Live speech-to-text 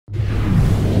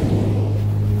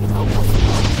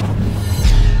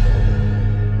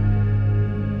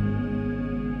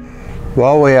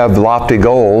Well, we have lofty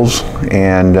goals,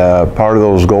 and part of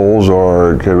those goals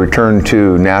are to return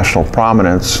to national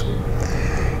prominence.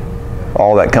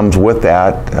 All that comes with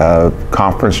that,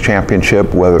 conference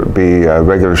championship, whether it be a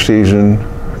regular season,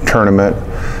 tournament,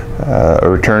 a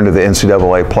return to the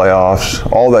NCAA playoffs,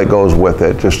 all that goes with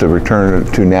it, just a return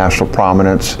to national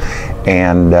prominence.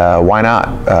 And why not?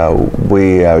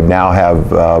 We now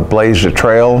have blazed a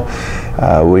trail.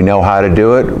 We know how to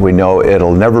do it. We know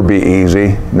it'll never be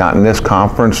easy, not in this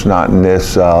conference, not in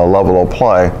this level of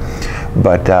play.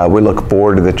 But we look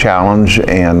forward to the challenge,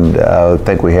 and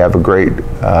think we have a great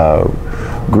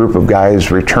group of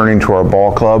guys returning to our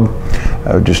ball club.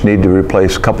 Just need to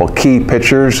replace a couple key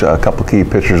pitchers. A couple key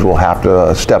pitchers will have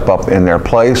to step up in their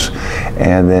place,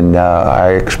 and then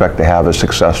I expect to have a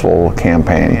successful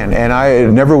campaign. And I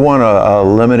never want to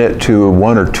limit it to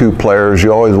one or two players.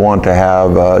 You always want to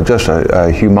have just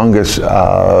a humongous,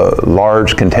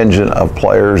 large contingent of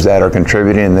players that are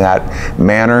contributing in that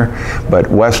manner. But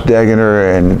Wes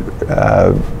Degener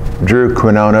and Drew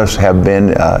Quinones have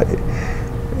been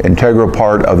integral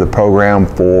part of the program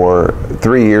for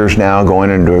 3 years now, going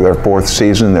into their fourth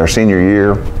season, their senior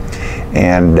year.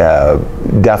 And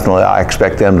definitely I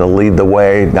expect them to lead the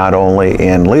way, not only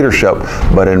in leadership,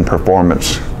 but in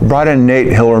performance. Brought in Nate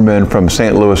Hillerman from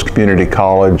St. Louis Community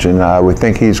College, and we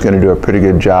think he's going to do a pretty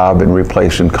good job in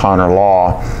replacing Connor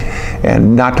Law.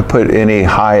 And not to put any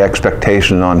high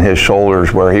expectation on his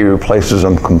shoulders where he replaces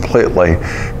them completely,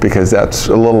 because that's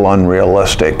a little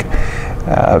unrealistic.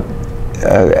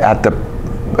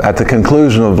 At the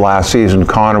conclusion of last season,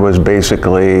 Connor was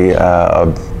basically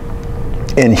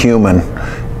inhuman,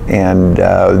 and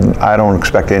I don't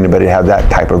expect anybody to have that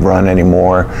type of run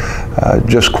anymore.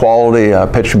 Just quality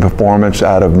pitching performance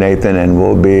out of Nathan, and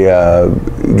we'll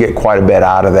get quite a bit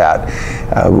out of that.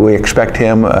 We expect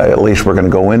him, at least we're going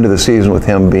to go into the season with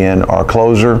him being our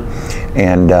closer,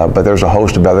 and but there's a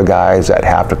host of other guys that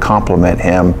have to complement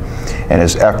him and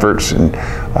his efforts, and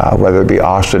whether it be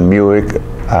Austin Muick,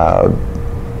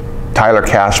 Tyler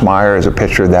Kastmeyer is a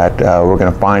pitcher that we're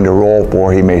going to find a role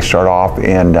for. He may start off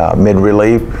in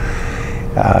mid-relief.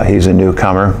 He's a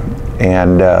newcomer,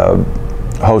 and a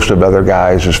host of other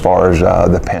guys as far as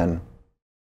the pen.